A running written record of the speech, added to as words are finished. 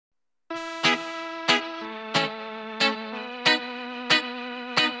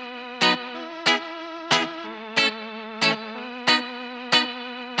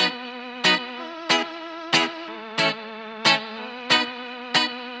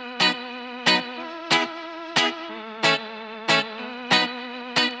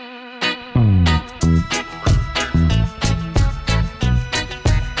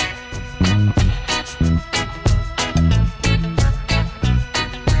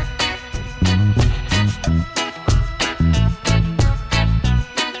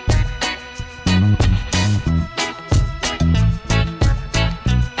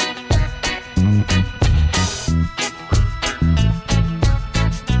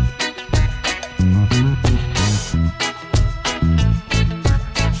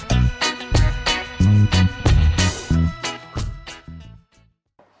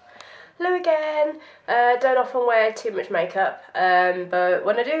don't often wear too much makeup, but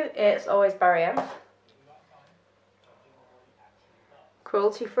when I do, it's always Barry M.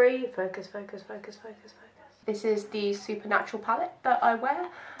 Cruelty free. Focus, focus, focus, focus, focus. This is the Supernatural palette that I wear.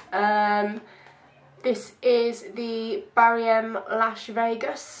 This is the Barry M Lash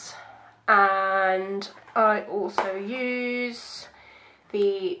Vegas, and I also use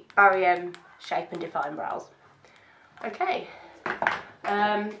the Barry M Shape and Define brows. Okay,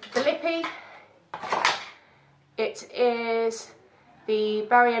 the lippy, it is the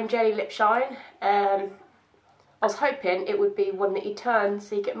Barry M Jelly Lip Shine. I was hoping it would be one that you turn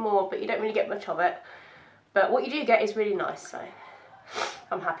so you get more, but you don't really get much of it. But what you do get is really nice, so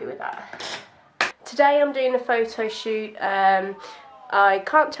I'm happy with that. Today I'm doing a photo shoot. I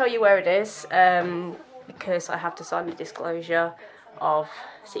can't tell you where it is because I have to sign the disclosure of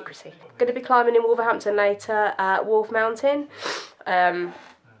secrecy. I'm going to be climbing in Wolverhampton later at Wolf Mountain. I've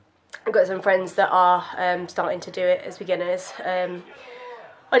got some friends that are starting to do it as beginners.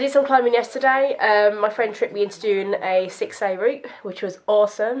 I did some climbing yesterday. My friend tricked me into doing a 6A route, which was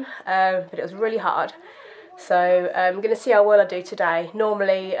awesome, but it was really hard. So I'm going to see how well I do today.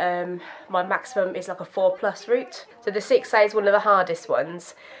 Normally my maximum is like a 4+ route. So the 6A is one of the hardest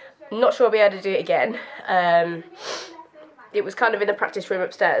ones. I'm not sure I'll be able to do it again. It was kind of in the practice room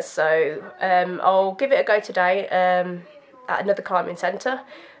upstairs, so I'll give it a go today at another climbing centre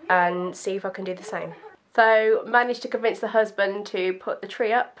and see if I can do the same. So managed to convince the husband to put the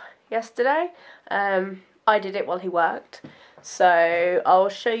tree up yesterday. I did it while he worked. So I'll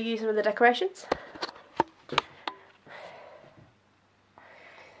show you some of the decorations.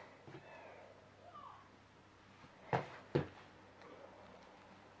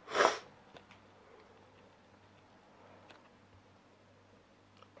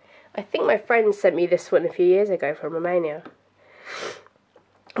 I think my friend sent me this one a few years ago from Romania.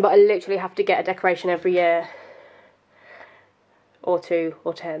 But I literally have to get a decoration every year. Or 2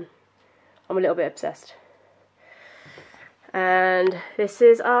 or 10. I'm a little bit obsessed. And this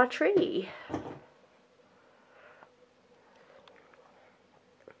is our tree.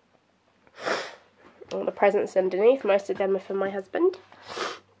 All the presents underneath, most of them are for my husband.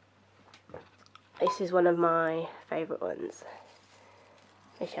 This is one of my favourite ones.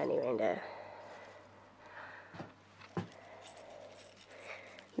 A shiny reindeer.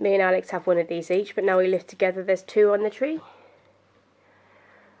 Me and Alex have one of these each, but now we live together, there's 2 on the tree.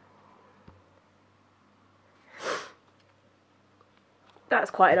 That's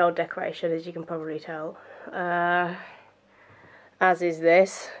quite an old decoration, as you can probably tell. As is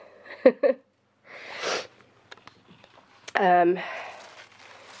this.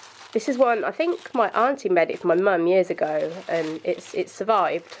 This is one, I think my auntie made it for my mum years ago, and it's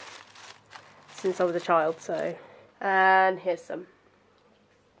survived since I was a child, so. And here's some.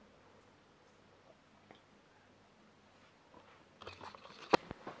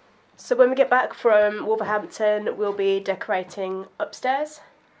 So when we get back from Wolverhampton, we'll be decorating upstairs.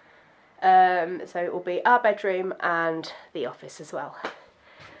 So it will be our bedroom and the office as well.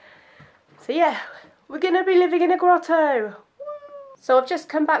 So yeah, we're going to be living in a grotto. So I've just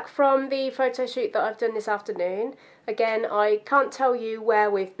come back from the photo shoot that I've done this afternoon. Again, I can't tell you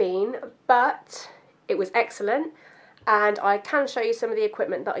where we've been, but it was excellent. And I can show you some of the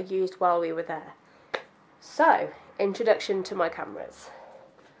equipment that I used while we were there. So, introduction to my cameras.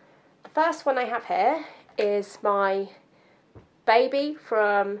 The first one I have here is my baby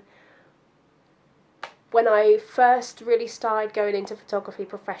from when I first really started going into photography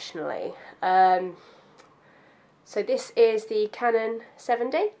professionally. So this is the Canon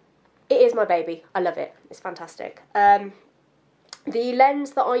 7D. It is my baby. I love it. It's fantastic. The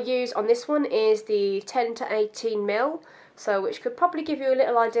lens that I use on this one is the 10 to 18mm, so which could probably give you a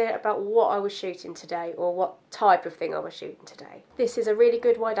little idea about what I was shooting today, or what type of thing I was shooting today. This is a really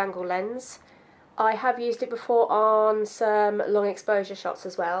good wide angle lens. I have used it before on some long exposure shots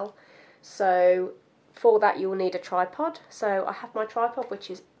as well, so for that you will need a tripod. So I have my tripod, which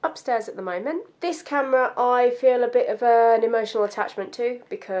is upstairs at the moment. This camera I feel a bit of an emotional attachment to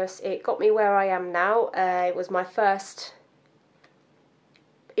because it got me where I am now. It was my first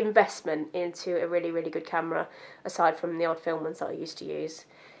investment into a really good camera, aside from the odd film ones that I used to use.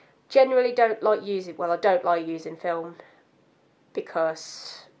 Generally don't like using, well, I don't like using film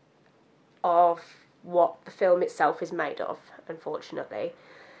because of what the film itself is made of, unfortunately.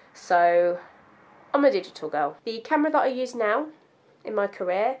 So I'm a digital girl. The camera that I use now in my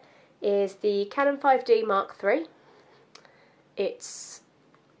career is the Canon 5D Mark III. It's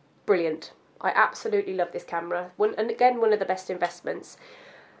brilliant. I absolutely love this camera. And again, one of the best investments.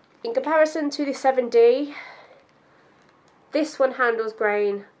 In comparison to the 7D, this one handles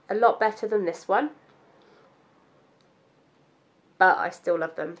grain a lot better than this one. but I still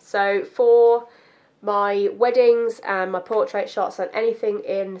love them. So for my weddings and my portrait shots and anything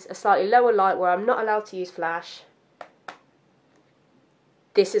in a slightly lower light where I'm not allowed to use flash,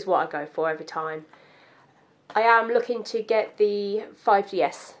 this is what I go for every time. I am looking to get the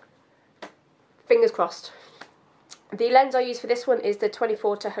 5DS. Fingers crossed. The lens I use for this one is the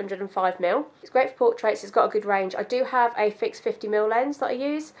 24 to 105mm. It's great for portraits, it's got a good range. I do have a fixed 50mm lens that I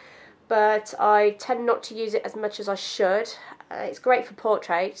use, but I tend not to use it as much as I should. It's great for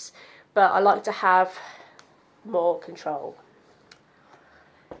portraits, but I like to have more control.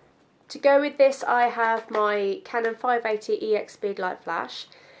 To go with this, I have my Canon 580 EX Speedlight flash.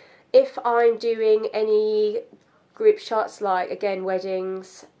 If I'm doing any group shots, like again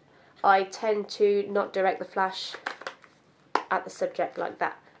weddings, I tend to not direct the flash at the subject like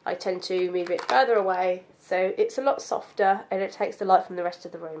that. I tend to move it further away, so it's a lot softer and it takes the light from the rest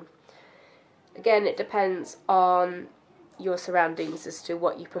of the room. Again, it depends on your surroundings as to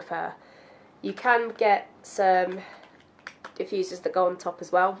what you prefer. You can get some diffusers that go on top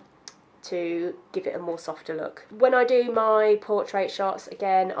as well to give it a more softer look. When I do my portrait shots,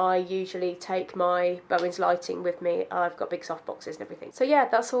 again, I usually take my Bowen's lighting with me. I've got big soft boxes and everything. So yeah,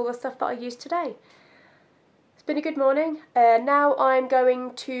 that's all the stuff that I used today. It's been a good morning. Now I'm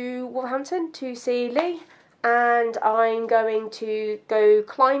going to Wolverhampton to see Lee, and I'm going to go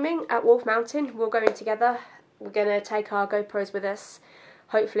climbing at Wolf Mountain. We're going together. We're going to take our GoPros with us.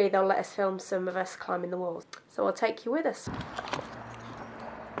 Hopefully they'll let us film some of us climbing the walls. So I'll take you with us.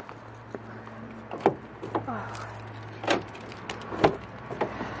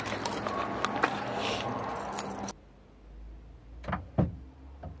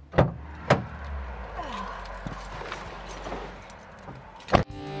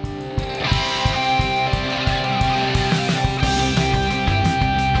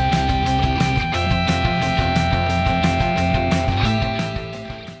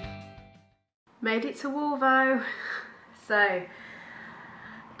 Made it to Wolvo. So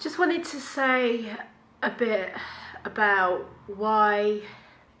just wanted to say a bit about why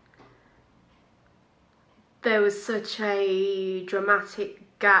there was such a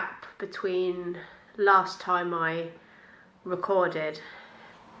dramatic gap between last time I recorded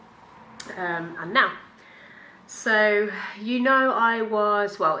and now. So you know, I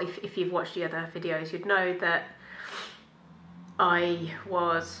was, well, if you've watched the other videos, you'd know that I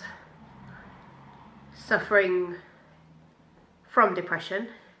was suffering from depression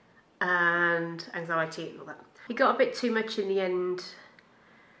and anxiety and all that. It got a bit too much in the end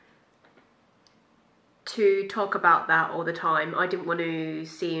to talk about that all the time. I didn't want to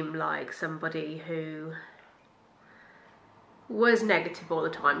seem like somebody who was negative all the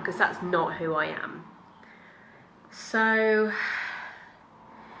time, because that's not who I am. So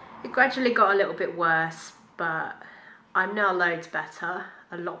it gradually got a little bit worse, but I'm now loads better,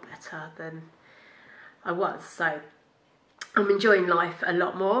 a lot better than I was. So I'm enjoying life a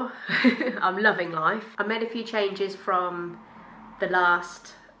lot more. I'm loving life. I made a few changes from the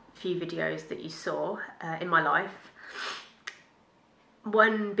last few videos that you saw in my life.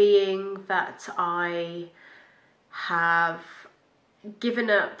 One being that I have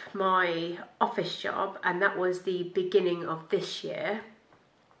given up my office job, and that was the beginning of this year,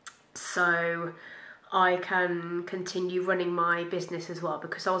 so I can continue running my business as well,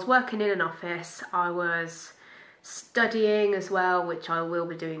 because I was working in an office, I was studying as well, which I will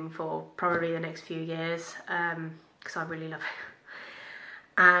be doing for probably the next few years, because I really love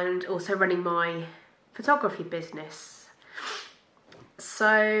it, and also running my photography business.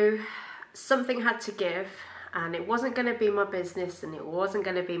 So something had to give, and it wasn't going to be my business and it wasn't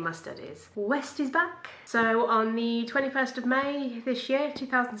going to be my studies. Westie's back. So on the 21st of May this year,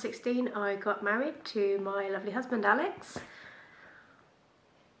 2016, I got married to my lovely husband Alex.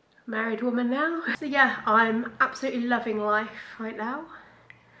 Married woman now. So yeah, I'm absolutely loving life right now.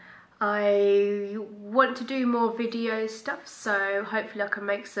 I want to do more video stuff, so hopefully I can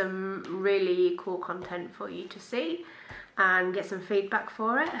make some really cool content for you to see and get some feedback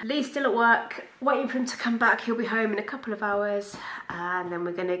for it. Lee's still at work, waiting for him to come back. He'll be home in a couple of hours, and then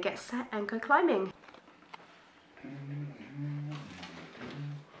we're gonna get set and go climbing.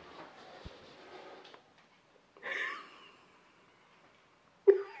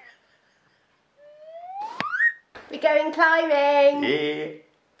 We're going climbing! Yeah!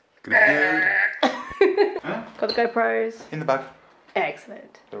 Good. Huh? Got the GoPros? In the back.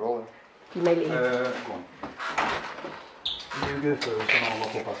 Excellent. They're all You may leave. there. Go on. You go first and I'll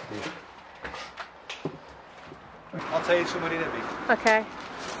lock up after you. I'll tell you somebody that big. Okay.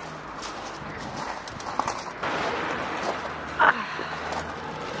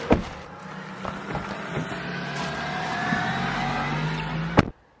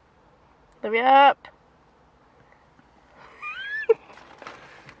 Hurry up.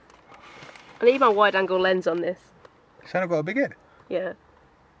 I need my wide angle lens on this. Sound got a big head? Yeah.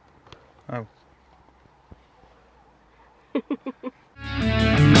 Oh.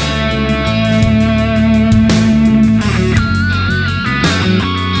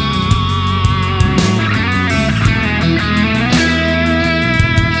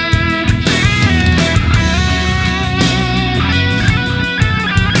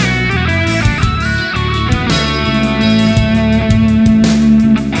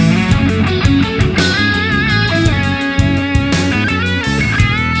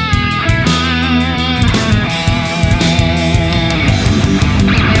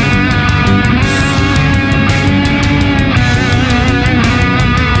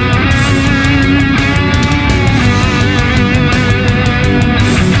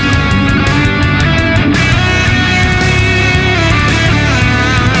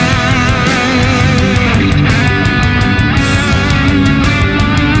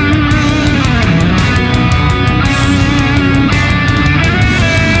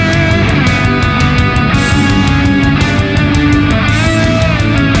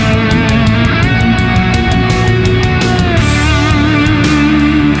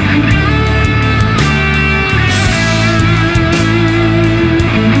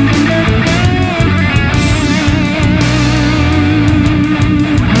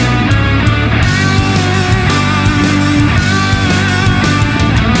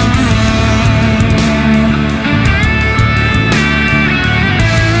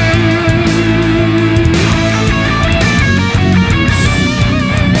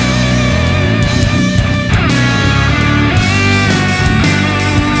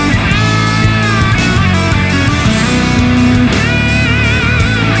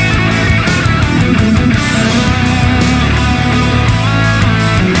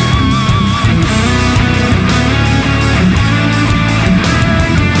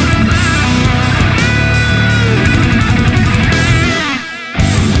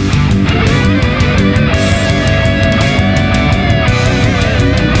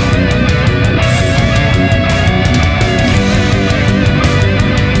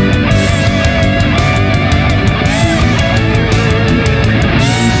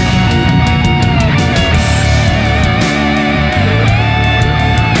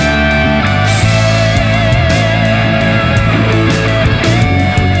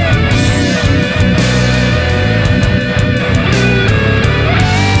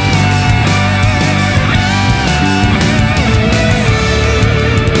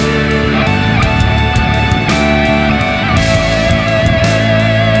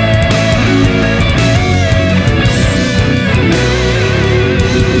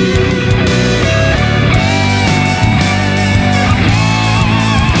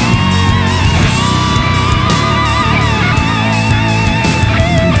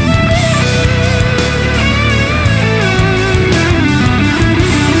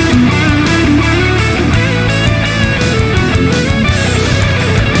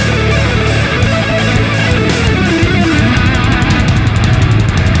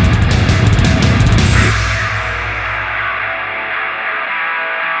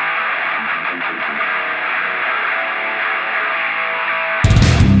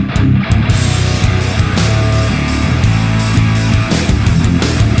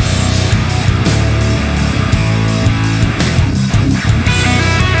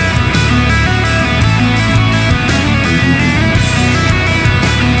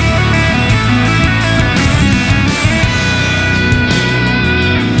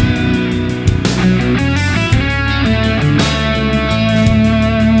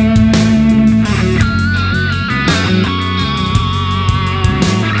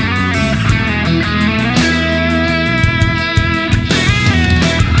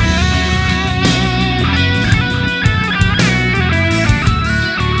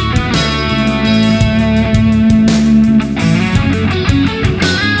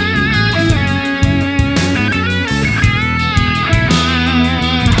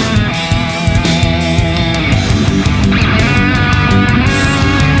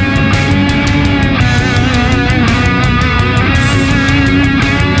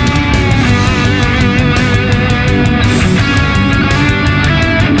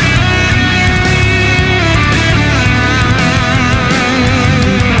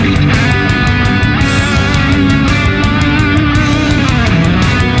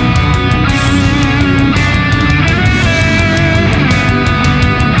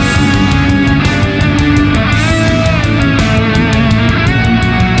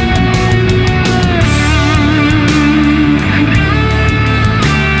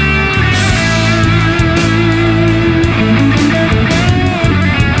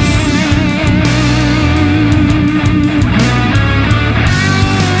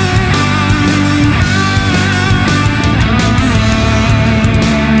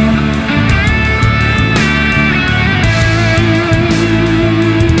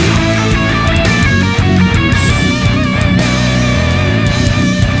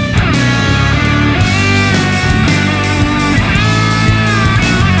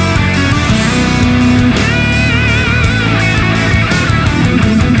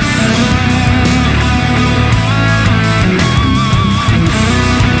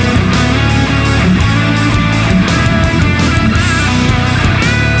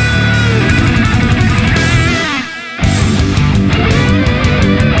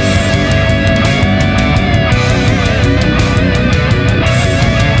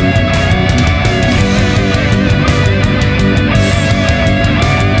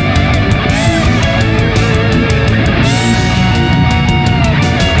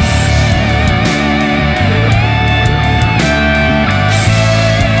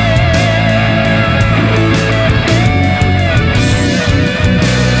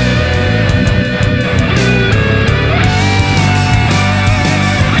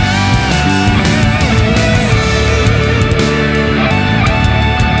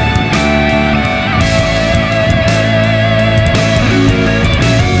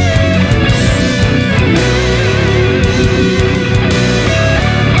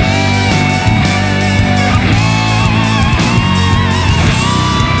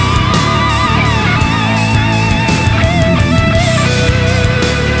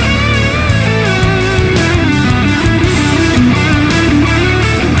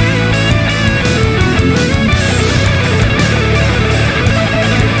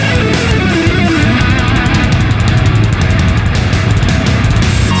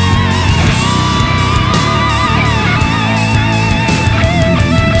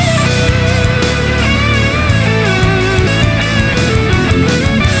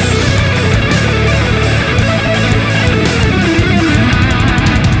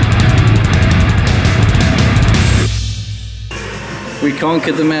 We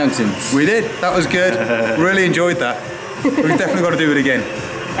conquered the mountains. We did. That was good. Really enjoyed that. We've definitely got to do it again.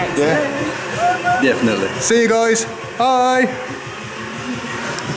 Excellent. Yeah. Definitely. See you guys. Bye.